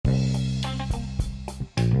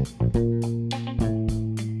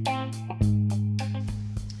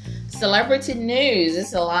Celebrity news.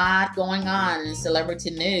 There's a lot going on in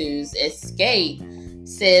celebrity news. Escape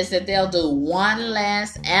says that they'll do one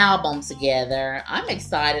last album together. I'm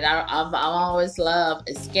excited. I've always loved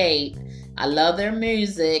Escape. I love their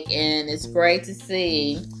music, and it's great to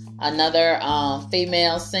see another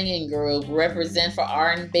female singing group represent for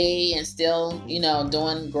R&B and still,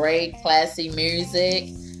 doing great, classy music.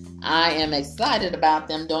 I am excited about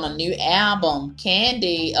them doing a new album.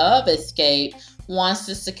 Kandi of Escape wants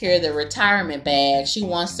to secure the retirement bag. She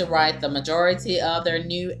wants to write the majority of their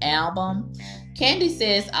new album. Kandi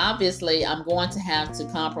says, obviously, I'm going to have to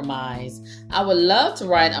compromise. I would love to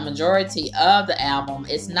write a majority of the album.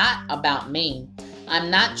 It's not about me.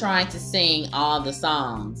 I'm not trying to sing all the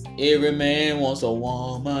songs. Every man wants a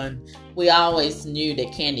woman. We always knew that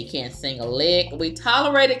Kandi can't sing a lick. We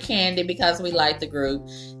tolerated Kandi because we liked the group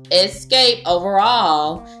Escape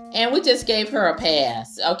overall, and we just gave her a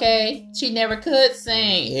pass, okay? She never could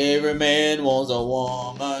sing Every Man Wants a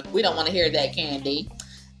Woman. We don't want to hear that, Kandi.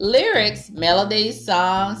 Lyrics, melodies,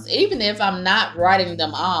 songs, even if I'm not writing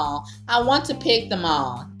them all, I want to pick them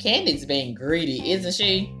all. Kandi's being greedy, isn't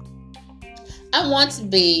she? I want to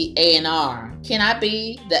be A&R. Can I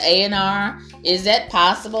be the A&R? Is that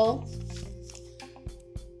possible?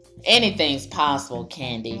 Anything's possible,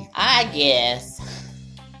 Kandi. I guess.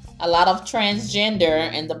 A lot of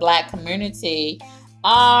transgender in the black community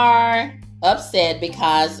are upset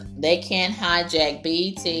because they can't hijack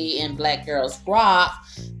BET and Black Girls Rock,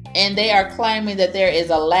 and they are claiming that there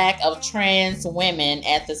is a lack of trans women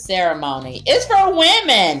at the ceremony. It's for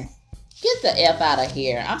women! Get the F out of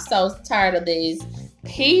here. I'm so tired of these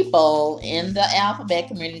people in the alphabet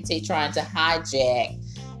community trying to hijack,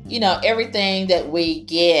 everything that we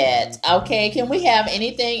get. Okay, can we have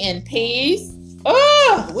anything in peace?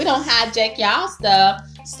 Oh, we don't hijack y'all stuff.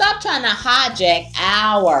 Stop trying to hijack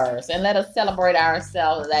ours and let us celebrate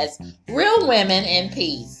ourselves as real women in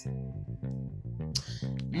peace.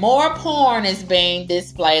 More porn is being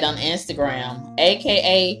displayed on Instagram,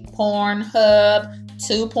 aka Pornhub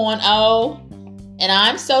 2.0. And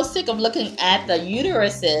I'm so sick of looking at the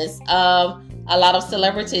uteruses of a lot of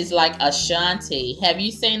celebrities like Ashanti. Have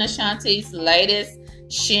you seen Ashanti's latest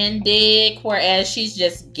shindig, whereas she's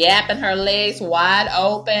just gapping her legs wide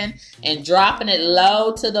open and dropping it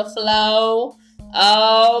low to the floor?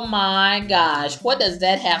 Oh my gosh, what does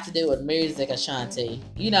that have to do with music, Ashanti?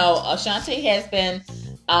 Ashanti has been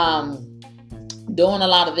doing a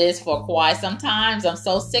lot of this for quite some time. I'm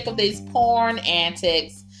so sick of these porn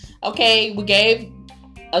antics. Okay, we gave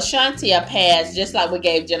Ashanti a pass just like we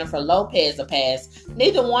gave Jennifer Lopez a pass.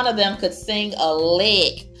 Neither one of them could sing a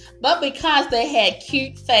lick. But because they had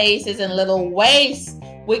cute faces and little waists,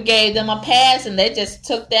 we gave them a pass, and they just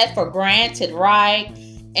took that for granted, right?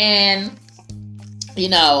 And,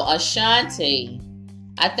 Ashanti,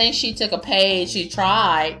 I think she took a page. She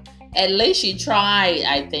tried,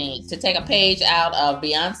 I think, to take a page out of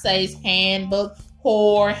Beyonce's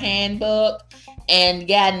whore handbook, and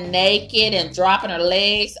got naked and dropping her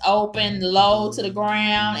legs open low to the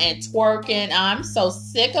ground and twerking. I'm so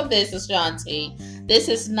sick of this, Ashanti. This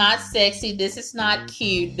is not sexy. This is not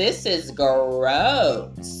cute. This is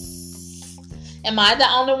gross. Am I the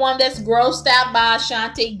only one that's grossed out by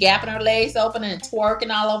Ashanti gapping her legs open and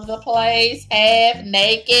twerking all over the place, half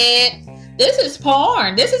naked? This is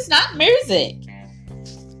porn. This is not music.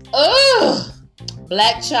 Ugh.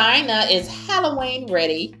 Blac Chyna is Halloween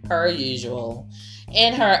ready per usual.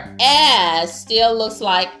 And her ass still looks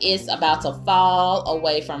like it's about to fall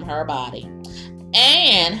away from her body.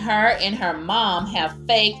 And her and her mom have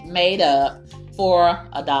fake makeup for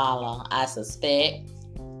 $1, I suspect.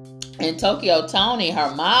 And Tokyo Toni,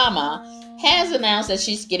 her mama, has announced that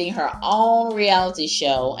she's getting her own reality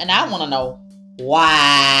show. And I want to know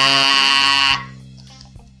why.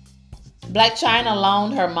 Blac Chyna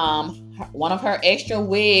loaned her mom one of her extra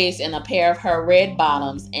wigs and a pair of her red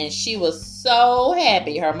bottoms, and she was so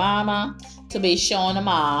happy, her mama, to be showing them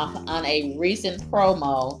off on a recent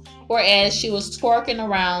promo, whereas she was twerking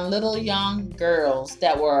around little young girls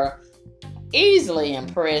that were easily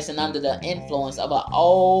impressed and under the influence of an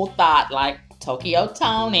old thought like Tokyo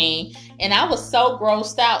Toni. And I was so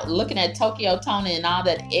grossed out looking at Tokyo Toni and all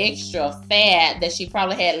that extra fat that she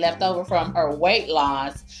probably had left over from her weight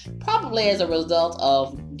loss, probably as a result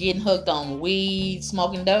of getting hooked on weed,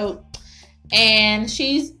 smoking dope. And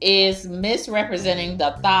she is misrepresenting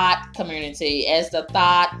the thought community as the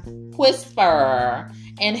thought whisperer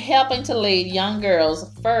and helping to lead young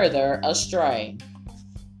girls further astray.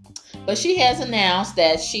 But she has announced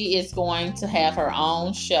that she is going to have her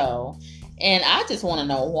own show. And I just want to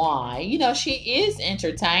know why. You know, she is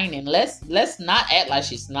entertaining. Let's not act like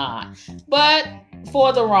she's not. But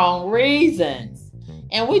for the wrong reasons.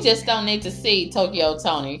 And we just don't need to see Tokyo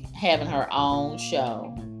Toni having her own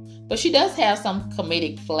show. But she does have some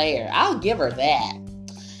comedic flair. I'll give her that.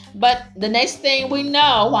 But the next thing we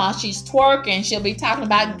know, while she's twerking, she'll be talking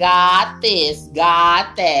about God this,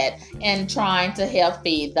 God that, and trying to help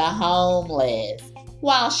feed the homeless,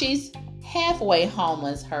 while she's halfway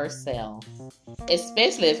homeless herself.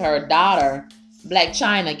 Especially if her daughter, Blac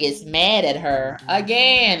Chyna, gets mad at her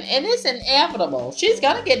again. And it's inevitable. She's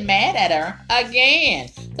going to get mad at her again.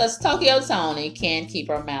 Because Tokyo Toni can't keep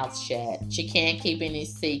her mouth shut. She can't keep any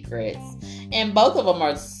secrets. And both of them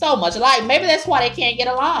are so much alike. Maybe that's why they can't get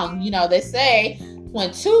along. You know, they say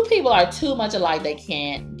when two people are too much alike, they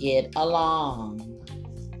can't get along.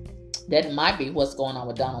 That might be what's going on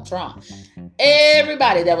with Donald Trump.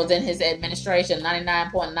 Everybody that was in his administration,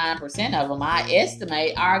 99.9% of them, I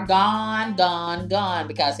estimate, are gone,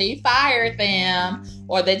 because he fired them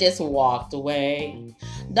or they just walked away.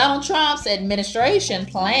 Donald Trump's administration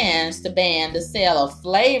plans to ban the sale of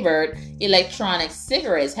flavored electronic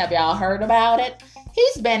cigarettes. Have y'all heard about it?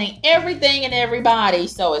 He's banning everything and everybody,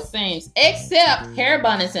 so it seems, except hair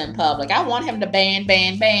bonnets in public. I want him to ban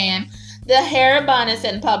the hair bonnets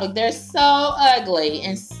in public. They're so ugly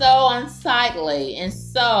and so unsightly and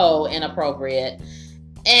so inappropriate.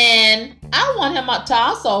 And I want him to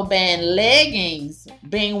also ban leggings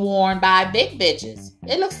being worn by big bitches.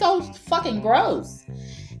 It looks so fucking gross.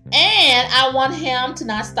 And I want him to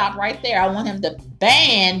not stop right there. I want him to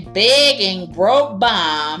ban begging broke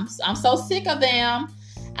bums. I'm so sick of them.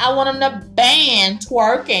 I want him to ban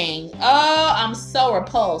twerking. Oh, I'm so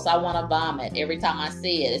repulsed. I want to vomit every time I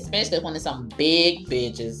see it, especially when it's some big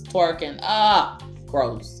bitches twerking. Oh,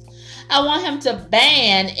 gross. I want him to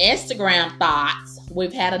ban Instagram thoughts.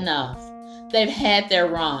 We've had enough. They've had their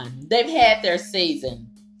run. They've had their season.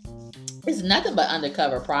 It's nothing but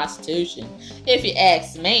undercover prostitution, if you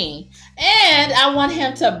ask me. And I want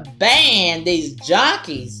him to ban these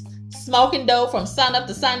junkies smoking dope from sun up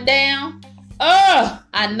to sundown.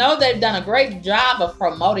 I know they've done a great job of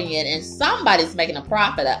promoting it, and somebody's making a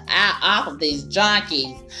profit off of these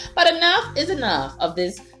junkies. But enough is enough of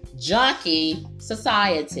this junkie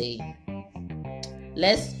society.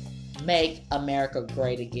 Let's make America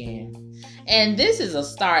great again. And this is a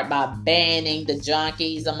start by banning the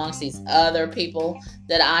junkies amongst these other people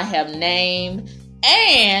that I have named.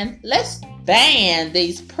 And let's ban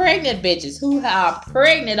these pregnant bitches who are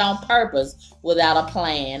pregnant on purpose without a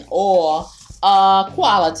plan or a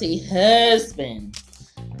quality husband.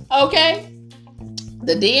 Okay?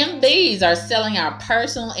 The DMVs are selling our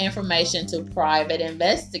personal information to private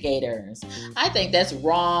investigators. I think that's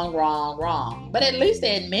wrong. But at least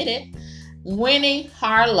they admit it. Winnie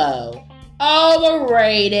Harlow.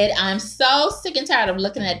 Overrated. I'm so sick and tired of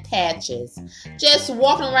looking at Patches. Just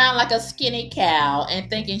walking around like a skinny cow and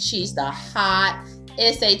thinking she's the hot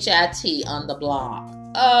SHIT on the block.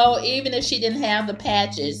 Oh, even if she didn't have the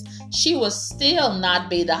patches, she would still not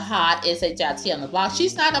be the hot SHIT on the block.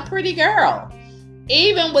 She's not a pretty girl,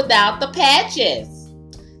 even without the patches.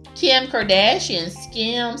 Kim Kardashian's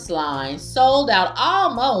Skims line sold out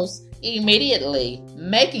almost immediately,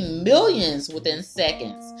 making millions within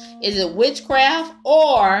seconds. Is it witchcraft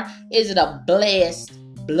or is it a blessed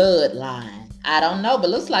bloodline? I don't know, but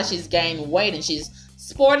looks like she's gained weight and she's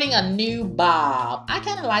sporting a new bob. I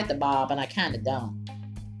kind of like the bob and I kind of don't.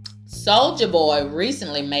 Soulja Boy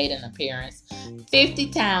recently made an appearance, 50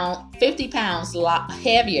 pounds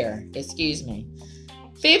heavier,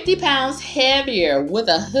 50 pounds heavier with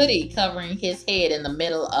a hoodie covering his head in the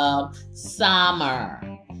middle of summer.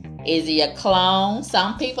 Is he a clone?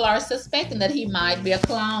 Some people are suspecting that he might be a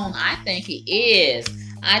clone. I think he is.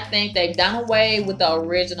 I think they've done away with the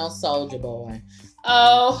original Soulja Boy.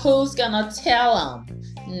 Oh, who's gonna tell him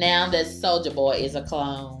now that Soulja Boy is a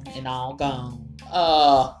clone and all gone?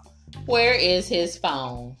 Where is his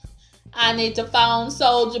phone? I need to phone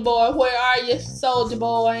Soulja Boy. Where are you, Soulja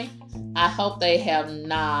Boy? I hope they have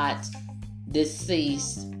not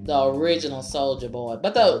deceased the original Soulja Boy.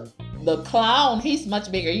 But the clone, he's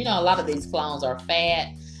much bigger. You know, a lot of these clones are fat.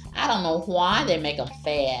 I don't know why they make them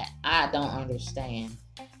fat. I don't understand.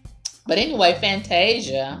 But anyway,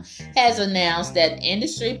 Fantasia has announced that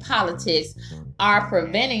industry politics are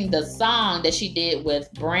preventing the song that she did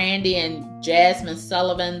with Brandy and Jasmine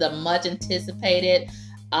Sullivan, the much anticipated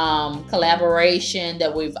collaboration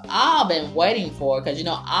that we've all been waiting for, because you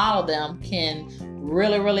know all of them can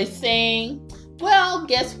really sing. Well,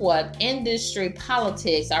 guess what? Industry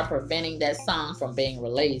politics are preventing that song from being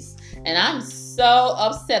released. And I'm so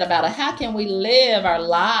upset about it. How can we live our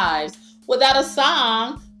lives without a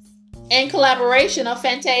song in collaboration of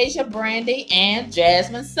Fantasia, Brandy, and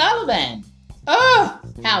Jasmine Sullivan. Oh,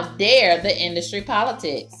 how dare the industry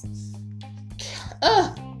politics.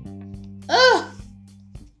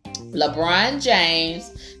 LeBron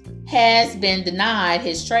James has been denied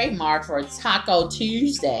his trademark for Taco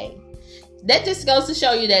Tuesday. That just goes to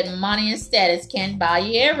show you that money and status can't buy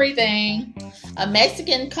you everything. A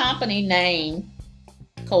Mexican company named,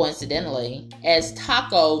 coincidentally, as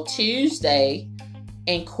Taco Tuesday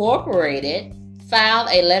Incorporated filed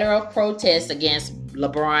a letter of protest against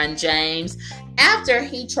LeBron James after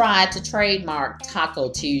he tried to trademark Taco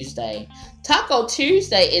Tuesday. Taco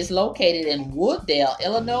Tuesday is located in Wooddale,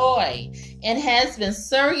 Illinois, and has been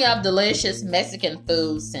serving up delicious Mexican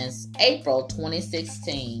food since April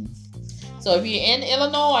 2016. So if you're in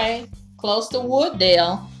Illinois, close to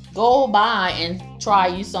Wooddale, go by and try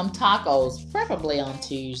you some tacos, preferably on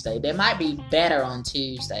Tuesday. They might be better on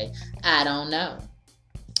Tuesday. I don't know.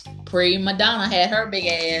 Prima Donna had her big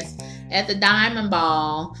ass at the Diamond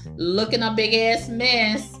Ball, looking a big ass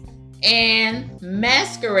mess and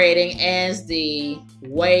masquerading as the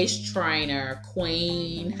waist trainer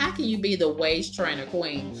queen. How can you be the waist trainer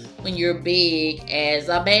queen when you're big as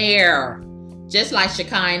a bear? Just like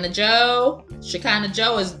Shekinah Joe. Shekinah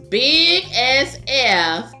Joe is big as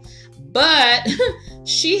F, but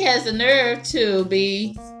she has the nerve to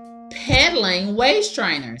be peddling waist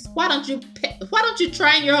trainers. Why don't you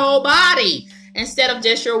train your whole body instead of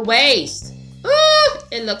just your waist? Ooh,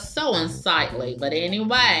 it looks so unsightly. But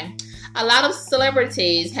anyway, a lot of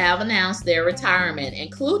celebrities have announced their retirement,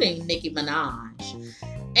 including Nicki Minaj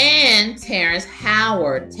and Terrence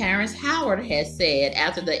Howard. Terrence Howard has said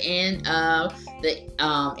after the end of the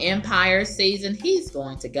Empire season, he's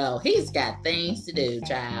going to go. He's got things to do,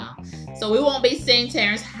 child. So we won't be seeing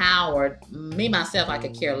Terrence Howard. Me, myself, I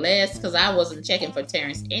could care less because I wasn't checking for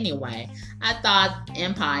Terrence anyway. I thought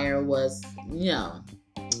Empire was,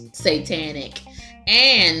 satanic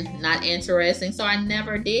and not interesting. So I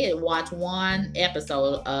never did watch one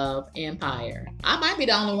episode of Empire. I might be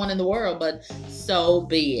the only one in the world, but so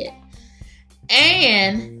be it.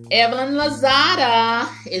 And Evelyn Lozada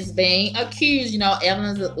is being accused.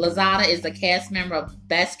 Evelyn Lozada is the cast member of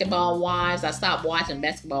Basketball Wives. I stopped watching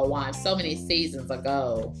Basketball Wives so many seasons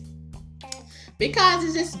ago because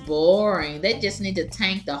it's just boring. They just need to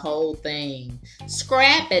tank the whole thing.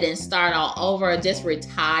 Scrap it and start all over. Just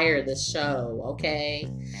retire the show, okay?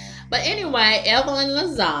 But anyway, Evelyn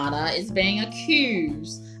Lozada is being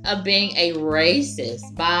accused of being a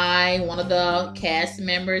racist by one of the cast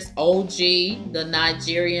members, OG, the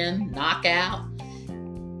Nigerian knockout,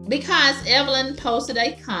 because Evelyn posted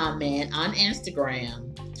a comment on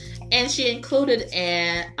Instagram and she included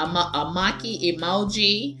a monkey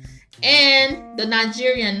emoji, and the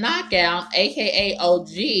Nigerian knockout, aka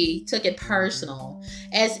OG, took it personal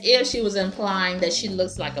as if she was implying that she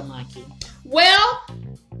looks like a monkey. Well,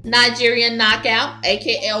 Nigerian knockout,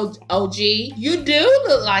 aka OG, you do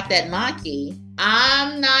look like that monkey.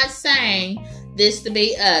 I'm not saying this to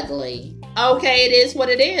be ugly. Okay, it is what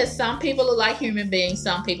it is. Some people look like human beings,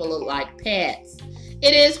 some people look like pets.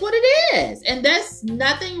 It is what it is. And there's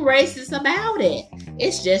nothing racist about it.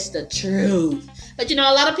 It's just the truth. But a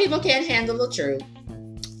lot of people can't handle the truth.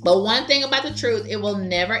 But one thing about the truth, it will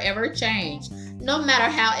never ever change, no matter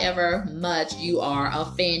however much you are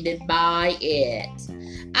offended by it.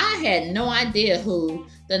 I had no idea who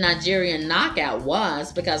the Nigerian knockout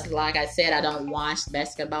was because, like I said, I don't watch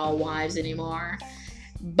Basketball Wives anymore.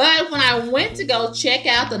 But when I went to go check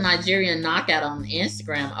out the Nigerian knockout on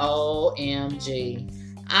Instagram, OMG,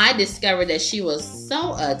 I discovered that she was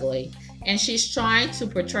so ugly and she's trying to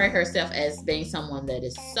portray herself as being someone that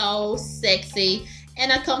is so sexy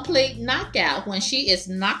and a complete knockout when she is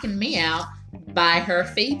knocking me out by her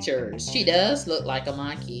features. She does look like a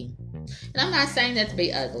monkey. And I'm not saying that to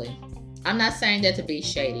be ugly. I'm not saying that to be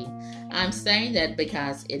shady. I'm saying that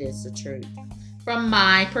because it is the truth. From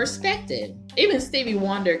my perspective, even Stevie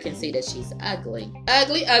Wonder can see that she's ugly.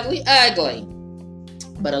 Ugly, ugly, ugly.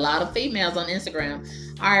 But a lot of females on Instagram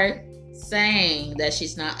are saying that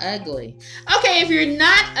she's not ugly. Okay, if you're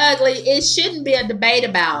not ugly, it shouldn't be a debate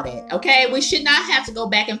about it. Okay, we should not have to go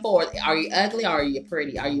back and forth. Are you ugly or are you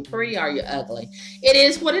pretty? Are you pretty or are you ugly? It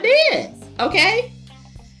is what it is. Okay?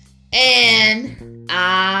 And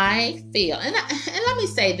I feel, and let me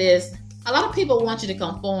say this, a lot of people want you to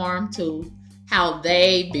conform to how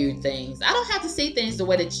they view things. I don't have to see things the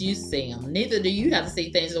way that you see them. Neither do you have to see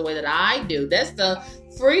things the way that I do. That's the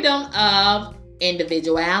freedom of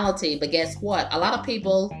individuality. But guess what? A lot of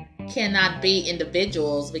people cannot be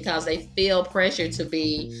individuals because they feel pressure to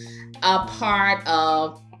be a part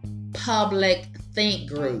of public think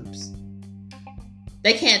groups.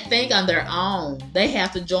 They can't think on their own. They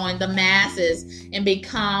have to join the masses and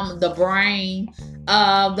become the brain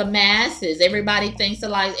of the masses. Everybody thinks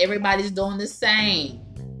alike. Everybody's doing the same.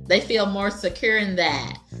 They feel more secure in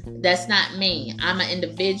that. That's not me. I'm an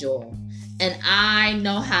individual. And I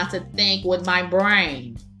know how to think with my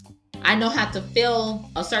brain. I know how to feel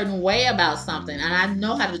a certain way about something. And I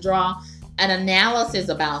know how to draw an analysis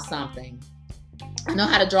about something. I know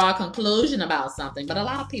how to draw a conclusion about something, but a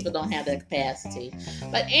lot of people don't have that capacity.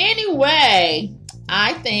 But anyway,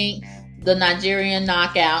 I think the Nigerian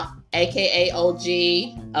knockout, aka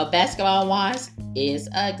OG of basketball wise, is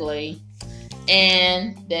ugly.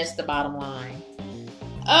 And that's the bottom line.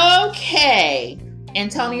 Okay.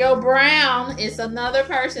 Antonio Brown is another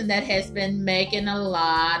person that has been making a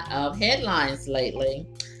lot of headlines lately.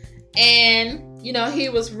 And, you know, he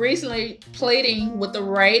was recently pleading with the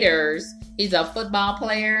Raiders. He's a football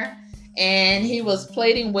player, and he was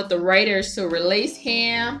pleading with the Raiders to release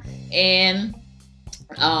him, and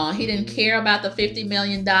he didn't care about the $50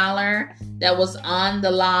 million that was on the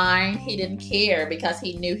line. He didn't care because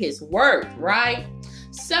he knew his worth, right?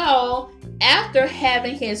 So, after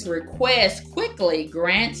having his request quickly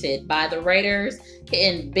granted by the Raiders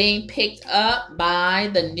and being picked up by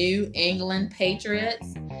the New England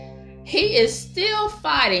Patriots, he is still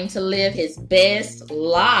fighting to live his best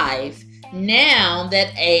life now that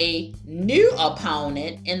a new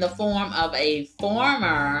opponent in the form of a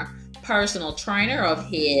former personal trainer of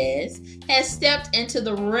his has stepped into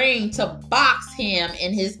the ring to box him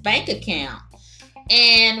in his bank account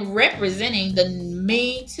and representing the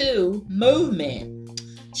Me Too movement.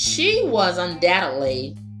 She was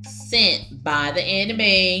undoubtedly sent by the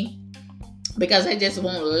enemy because they just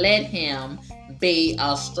won't let him be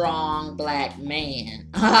a strong black man.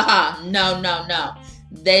 No.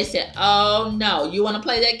 They said, oh no, you want to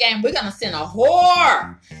play that game? We're going to send a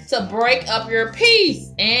whore to break up your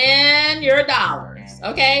peace and your dollars.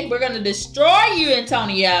 Okay? We're going to destroy you,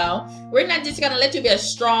 Antonio. We're not just going to let you be a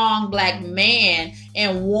strong black man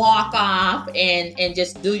and walk off and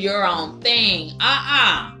just do your own thing.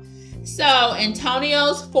 So,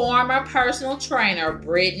 Antonio's former personal trainer,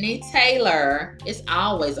 Brittany Taylor, it's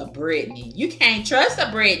always a Brittany. You can't trust a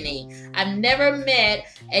Brittany. I've never met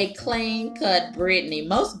a clean-cut Brittany.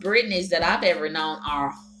 Most Brittany's that I've ever known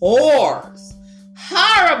are whores.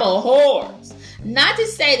 Horrible whores. Not to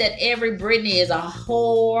say that every Brittany is a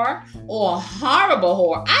whore or a horrible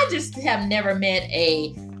whore. I just have never met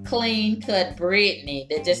a clean-cut Brittany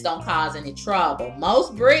that just don't cause any trouble.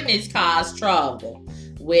 Most Brittany's cause trouble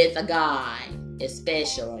with a guy,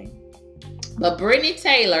 especially. But Brittany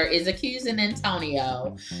Taylor is accusing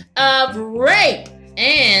Antonio of rape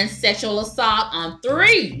and sexual assault on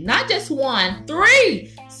 3, not just 1,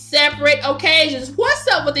 3 separate occasions. What's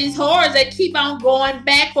up with these whores that keep on going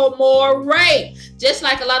back for more rape? Just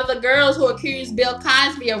like a lot of the girls who accused Bill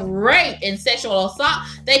Cosby of rape and sexual assault,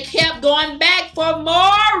 they kept going back for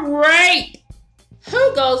more rape.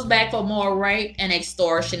 Who goes back for more rape and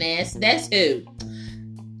extortionists? That's who.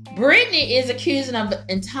 Brittany is accusing of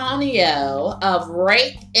Antonio of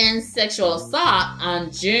rape and sexual assault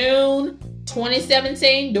on June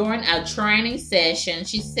 2017 during a training session.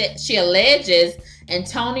 She alleges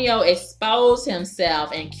Antonio exposed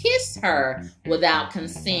himself and kissed her without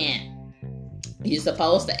consent. You're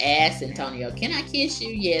supposed to ask Antonio, can I kiss you?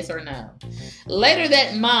 Yes or no? Later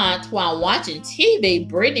that month, while watching TV,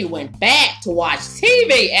 Brittany went back to watch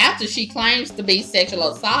TV after she claims to be sexually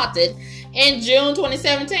assaulted. In June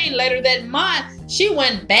 2017, later that month, she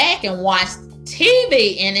went back and watched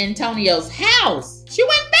TV in Antonio's house. She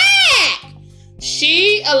went back!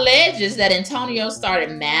 She alleges that Antonio started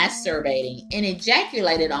masturbating and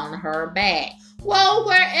ejaculated on her back. Well,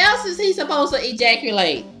 where else is he supposed to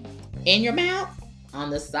ejaculate? In your mouth? On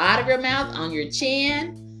the side of your mouth? On your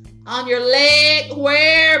chin? On your leg?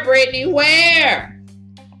 Where, Brittany? Where?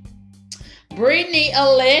 Brittany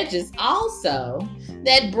alleges also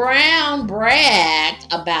that Brown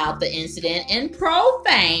bragged about the incident in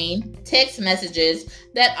profane text messages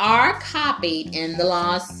that are copied in the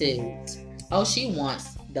lawsuit. Oh, she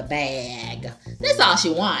wants the bag. That's all she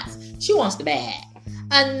wants. She wants the bag.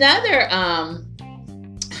 Another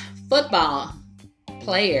football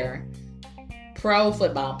player, pro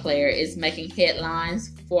football player, is making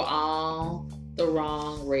headlines for all the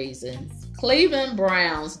wrong reasons. Cleveland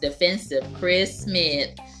Browns defensive Chris Smith,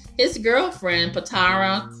 his girlfriend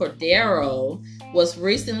Patara Cordero, was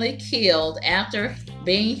recently killed after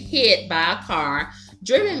being hit by a car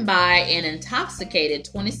driven by an intoxicated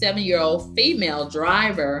 27-year-old female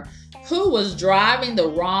driver who was driving the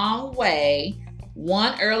wrong way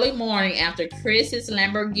one early morning after Chris's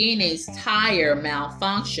Lamborghini's tire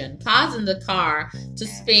malfunctioned, causing the car to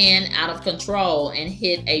spin out of control and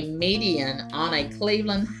hit a median on a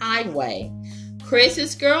Cleveland highway.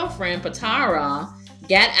 Chris's girlfriend, Patara,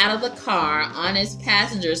 got out of the car on his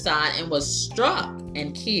passenger side and was struck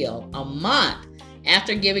and killed a month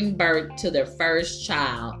after giving birth to their first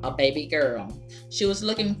child, a baby girl. She was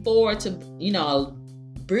looking forward to, a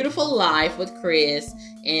beautiful life with Chris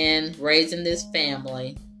and raising this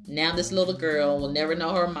family. Now this little girl will never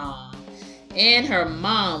know her mom, and her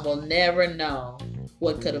mom will never know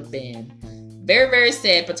what could have been. Very, very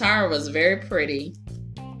sad. Patara was very pretty,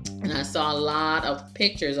 and I saw a lot of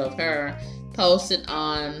pictures of her posted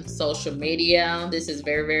on social media. This is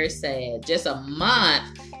very, very sad. Just a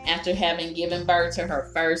month after having given birth to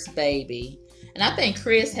her first baby. And I think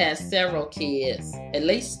Chris has several kids, at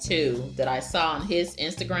least 2 that I saw on his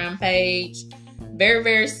Instagram page. Very,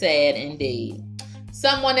 very sad indeed.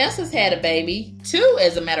 Someone else has had a baby, 2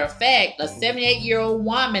 as a matter of fact. A 78-year-old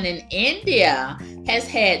woman in India has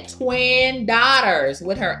had twin daughters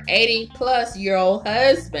with her 80-plus-year-old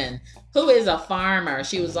husband, who is a farmer.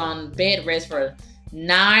 She was on bed rest for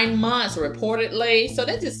 9 months reportedly. So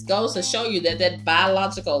that just goes to show you that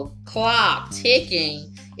biological clock ticking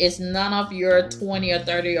is none of your 20 or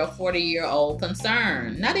 30 or 40-year-old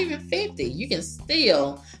concern. Not even 50. You can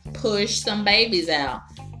still push some babies out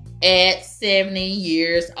at 70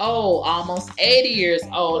 years old, almost 80 years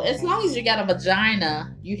old. As long as you got a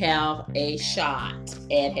vagina, you have a shot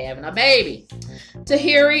at having a baby.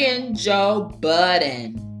 Tahiri and Joe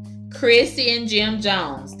Budden, Chrissy and Jim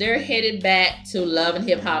Jones, they're headed back to Love and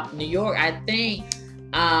Hip Hop New York. I think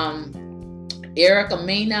Erica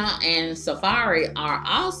Mena and Safari are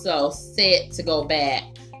also set to go back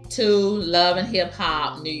to Love and Hip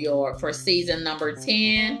Hop New York for season number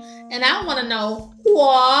 10. And I want to know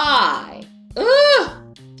why.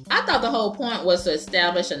 I thought the whole point was to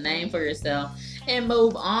establish a name for yourself and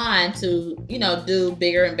move on to, do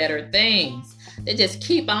bigger and better things. They just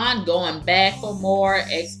keep on going back for more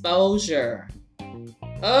exposure.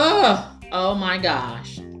 Oh my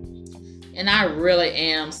gosh. And I really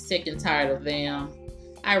am sick and tired of them.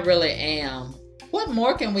 I really am. What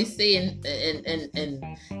more can we see and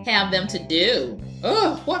have them to do?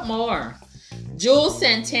 What more? Jules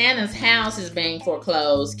Santana's house is being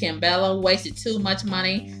foreclosed. Kimbella wasted too much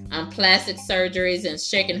money on plastic surgeries and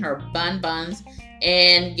shaking her buns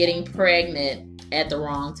and getting pregnant at the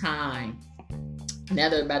wrong time. Now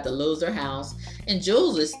they're about to lose her house. And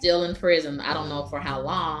Jules is still in prison. I don't know for how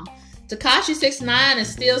long. Tekashi 6ix9ine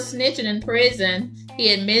is still snitching in prison.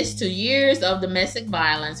 He admits to years of domestic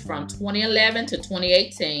violence from 2011 to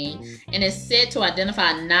 2018 and is set to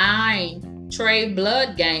identify 9 Trey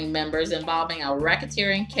Blood gang members involving a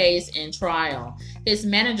racketeering case in trial. His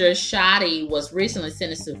manager, Shotty, was recently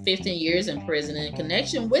sentenced to 15 years in prison in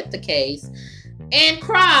connection with the case and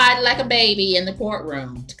cried like a baby in the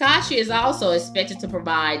courtroom. Tekashi is also expected to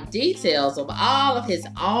provide details of all of his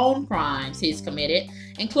own crimes he's committed,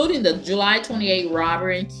 including the July 28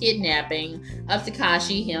 robbery and kidnapping of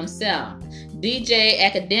Tekashi himself. DJ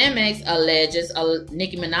Academics alleges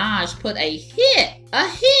Nicki Minaj put a hit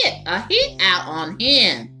out on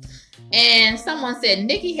him. And someone said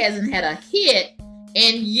Nicki hasn't had a hit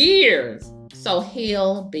in years, so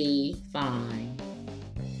he'll be fine.